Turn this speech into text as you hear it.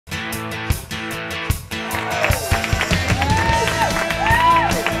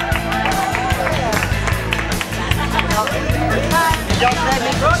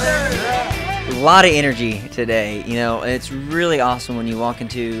lot of energy today. You know, it's really awesome when you walk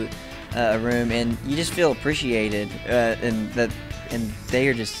into a room and you just feel appreciated, and they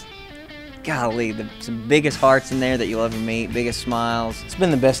are just, golly, some biggest hearts in there that you'll ever meet, biggest smiles. It's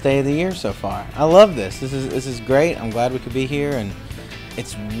been the best day of the year so far. I love this. This is great. I'm glad we could be here, and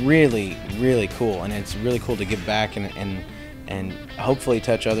it's really, really cool. And it's really cool to give back and hopefully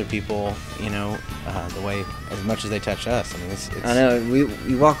touch other people, you know, the way, as much as they touch us. I mean, it's I know,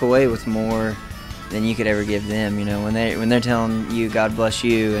 you walk away with more than you could ever give them, you know, when they're telling you God bless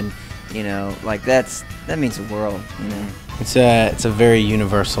you, and you know, like that means the world, you know. It's a very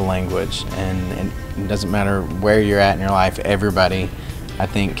universal language, and it doesn't matter where you're at in your life. Everybody, I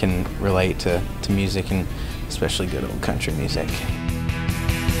think, can relate to music, and especially good old country music.